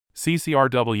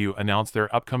CCRW announced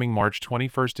their upcoming March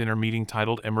 21st dinner meeting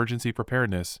titled Emergency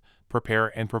Preparedness,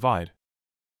 Prepare and Provide.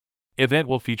 Event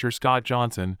will feature Scott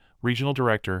Johnson, Regional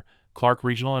Director, Clark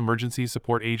Regional Emergency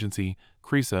Support Agency,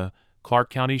 CRESA,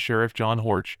 Clark County Sheriff John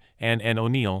Horch, and Ann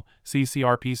O'Neill,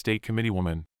 CCRP State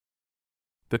Committeewoman.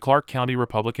 The Clark County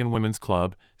Republican Women's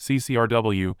Club,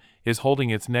 CCRW, is holding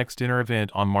its next dinner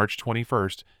event on March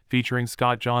 21st, featuring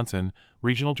Scott Johnson,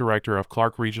 Regional Director of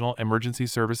Clark Regional Emergency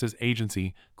Services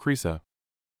Agency, CRESA.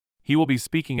 He will be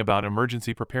speaking about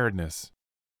emergency preparedness.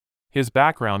 His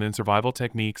background in survival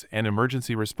techniques and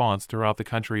emergency response throughout the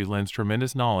country lends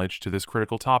tremendous knowledge to this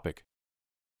critical topic.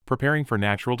 Preparing for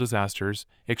natural disasters,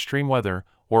 extreme weather,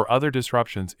 or other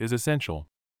disruptions is essential.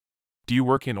 Do you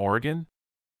work in Oregon?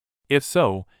 If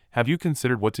so, have you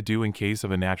considered what to do in case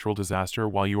of a natural disaster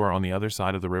while you are on the other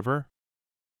side of the river?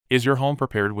 Is your home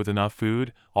prepared with enough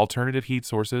food, alternative heat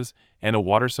sources, and a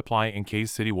water supply in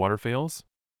case city water fails?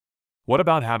 What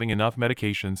about having enough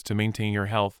medications to maintain your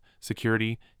health,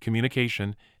 security,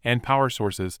 communication, and power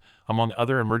sources, among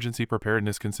other emergency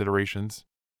preparedness considerations?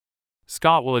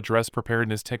 Scott will address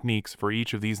preparedness techniques for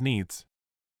each of these needs.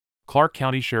 Clark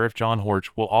County Sheriff John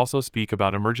Horch will also speak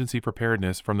about emergency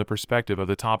preparedness from the perspective of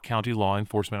the top county law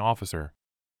enforcement officer.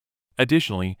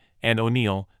 Additionally, Ann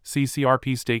O'Neill,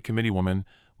 CCRP State Committeewoman,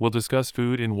 will discuss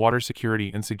food and water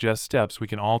security and suggest steps we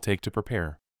can all take to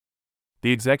prepare.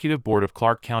 The Executive Board of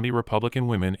Clark County Republican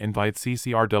Women invites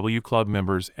CCRW club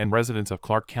members and residents of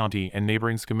Clark County and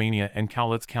neighboring Skamania and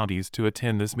Cowlitz counties to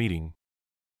attend this meeting.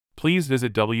 Please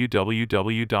visit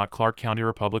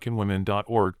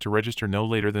www.clarkcountyrepublicanwomen.org to register no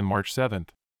later than March 7th.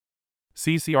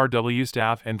 CCRW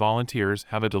staff and volunteers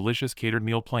have a delicious catered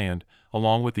meal planned,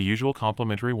 along with the usual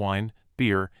complimentary wine,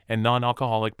 beer, and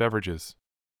non-alcoholic beverages.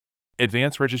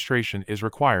 Advance registration is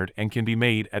required and can be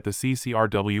made at the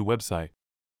CCRW website.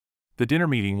 The dinner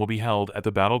meeting will be held at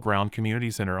the Battleground Community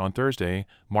Center on Thursday,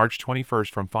 March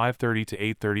 21st from 5:30 to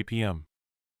 8:30 p.m.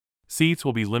 Seats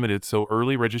will be limited, so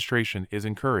early registration is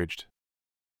encouraged.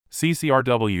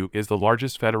 CCRW is the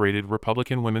largest federated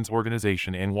Republican women's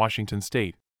organization in Washington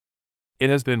state. It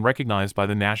has been recognized by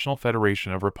the National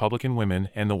Federation of Republican Women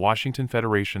and the Washington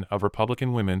Federation of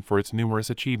Republican Women for its numerous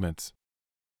achievements.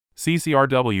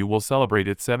 CCRW will celebrate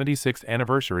its 76th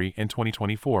anniversary in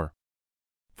 2024.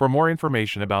 For more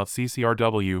information about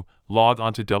CCRW, log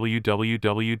on to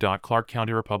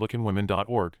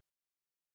www.clarkcountyrepublicanwomen.org.